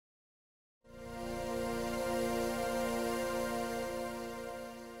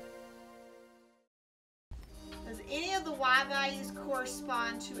Y values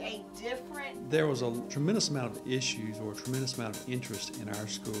correspond to a different... There was a tremendous amount of issues or a tremendous amount of interest in our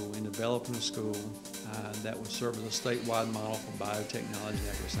school, in developing a school that would serve as a statewide model for biotechnology and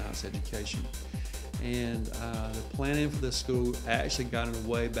agri-science education. And the planning for this school actually got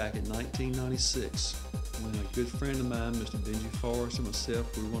underway back in 1996 when a good friend of mine, Mr. Benji Forrest, and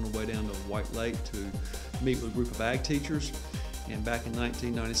myself, we were on our way down to White Lake to meet with a group of ag teachers. And back in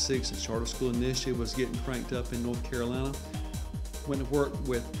 1996, the Charter School Initiative was getting cranked up in North Carolina. Went to work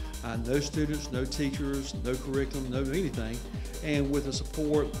with no students, no teachers, no curriculum, no anything, and with the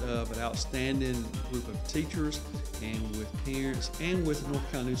support of an outstanding group of teachers and with parents and with the North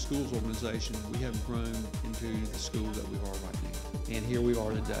Carolina Schools organization, we have grown into the school that we are right now. And here we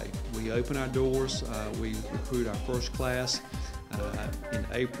are today. We open our doors, we recruit our first class in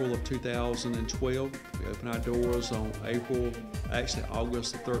April of 2012. We open our doors on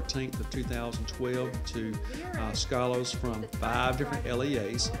August the 13th of 2012 to scholars from 5 different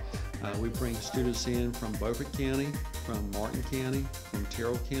LEAs. We bring students in from Beaufort County, from Martin County, from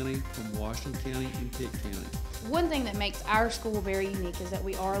Tyrrell County, from Washington County, and Pitt County. One thing that makes our school very unique is that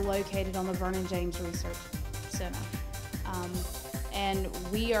we are located on the Vernon James Research Center. And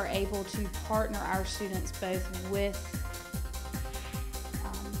we are able to partner our students both with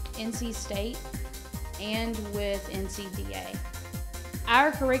NC State and with NCDA.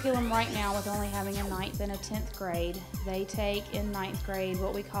 Our curriculum right now, with only having a 9th and a 10th grade, they take in 9th grade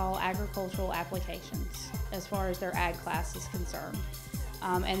what we call agricultural applications as far as their ag class is concerned.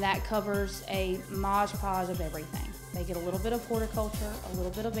 And that covers a modge podge of everything. They get a little bit of horticulture, a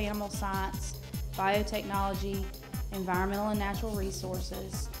little bit of animal science, biotechnology, environmental and natural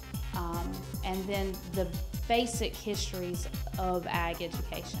resources, and then the basic histories of ag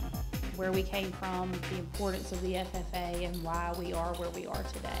education, where we came from, the importance of the FFA, and why we are where we are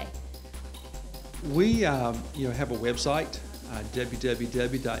today. We have a website,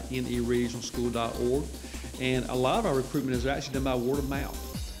 www.neregionalschool.org, and a lot of our recruitment is actually done by word of mouth.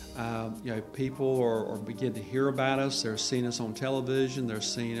 People are beginning to hear about us. They're seeing us on television. They're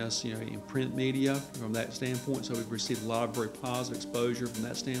seeing us, in print media from that standpoint. So we've received a lot of very positive exposure from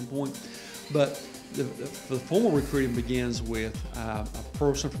that standpoint. But the formal recruiting begins with a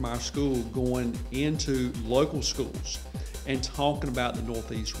person from our school going into local schools and talking about the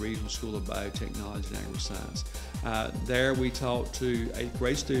Northeast Regional School of Biotechnology and Agriscience. There we talk to 8th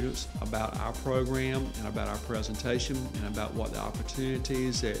grade students about our program and about our presentation and about what the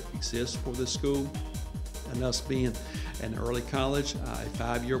opportunities that exist for this school, and us being an early college, a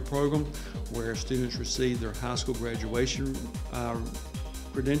 5-year program where students receive their high school graduation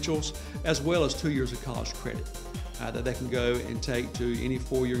credentials as well as 2 years of college credit that they can go and take to any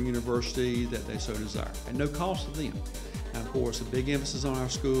 4-year university that they so desire, and no cost to them. And of course, a big emphasis on our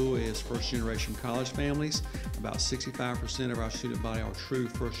school is first-generation college families. About 65% of our student body are true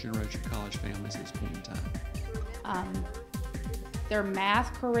first-generation college families at this point in time. Their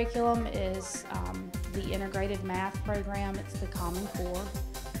math curriculum is the integrated math program. It's the Common Core.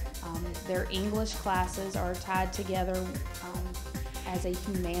 Their English classes are tied together as a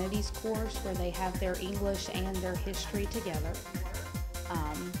humanities course where they have their English and their history together.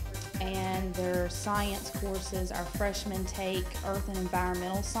 And their science courses, our freshmen take earth and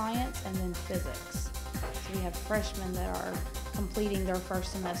environmental science and then physics. So we have freshmen that are completing their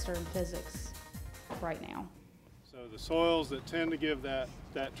first semester in physics right now. So the soils that tend to give that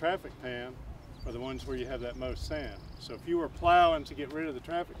traffic pan are the ones where you have that most sand. So if you were plowing to get rid of the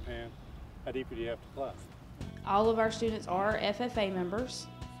traffic pan, how deep would you have to plow? All of our students are FFA members.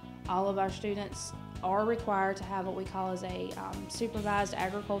 All of our students are required to have what we call as a supervised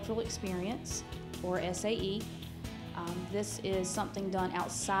agricultural experience, or SAE. This is something done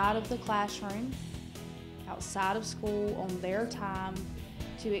outside of the classroom, outside of school, on their time,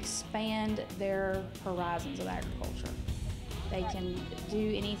 to expand their horizons of agriculture. They can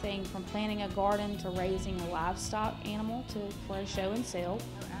do anything from planting a garden to raising a livestock animal for a show and sell,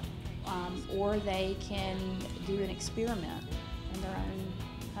 or they can do an experiment in their own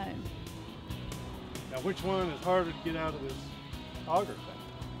home. Now, which one is harder to get out of this auger thing?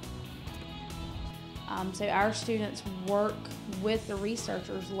 So our students work with the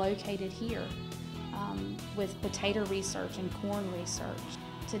researchers located here with potato research and corn research.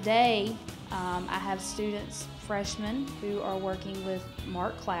 Today, I have students, freshmen, who are working with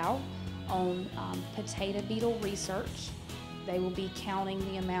Mark Clow on potato beetle research. They will be counting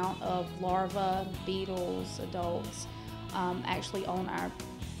the amount of larvae, beetles, adults, actually on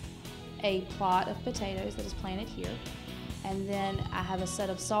a plot of potatoes that is planted here. And then I have a set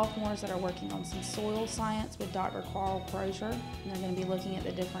of sophomores that are working on some soil science with Dr. Carl Crozier. And they're going to be looking at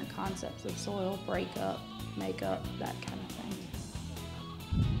the different concepts of soil, breakup, makeup, that kind of thing.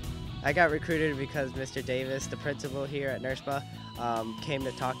 I got recruited because Mr. Davis, the principal here at NERSPA, came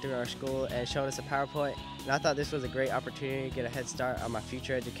to talk to our school and showed us a PowerPoint. And I thought this was a great opportunity to get a head start on my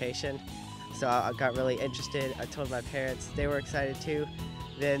future education. So I got really interested. I told my parents, they were excited too.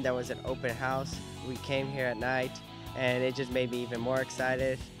 Then there was an open house. We came here at night, and it just made me even more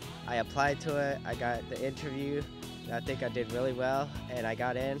excited. I applied to it, I got the interview, and I think I did really well, and I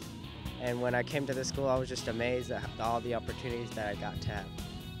got in. And when I came to the school, I was just amazed at all the opportunities that I got to have.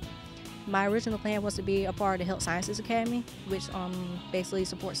 My original plan was to be a part of the Health Sciences Academy, which basically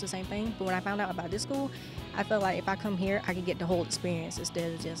supports the same thing. But when I found out about this school, I felt like if I come here, I could get the whole experience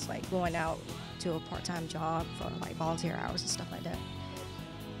instead of just like going out to a part-time job for like volunteer hours and stuff like that.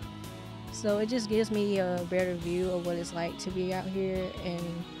 So it just gives me a better view of what it's like to be out here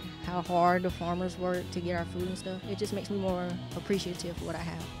and how hard the farmers work to get our food and stuff. It just makes me more appreciative of what I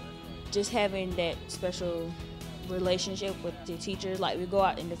have. Just having that special relationship with the teachers, like we go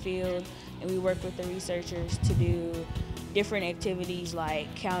out in the field and we work with the researchers to do different activities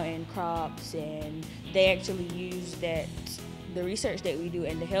like counting crops, and they actually use the research that we do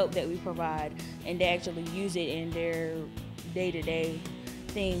and the help that we provide, and they actually use it in their day-to-day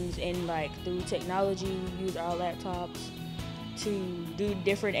things. And like through technology, we use our laptops to do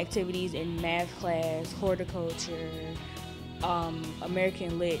different activities in math class, horticulture,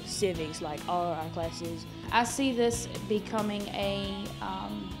 American Lit, civics, like all our classes. I see this becoming a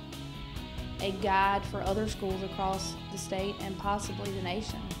guide for other schools across the state and possibly the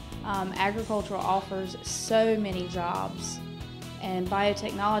nation. Agriculture offers so many jobs, and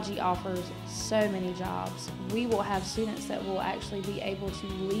biotechnology offers so many jobs. We will have students that will actually be able to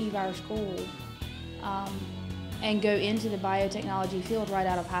leave our school and go into the biotechnology field right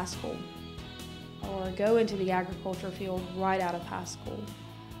out of high school, or go into the agriculture field right out of high school.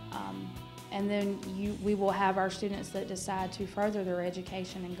 And then we will have our students that decide to further their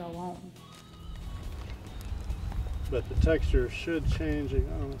education and go on. But the texture should change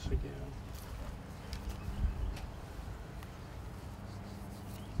on us again.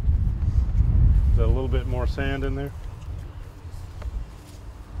 Is that a little bit more sand in there?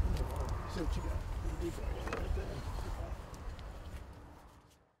 See what you got.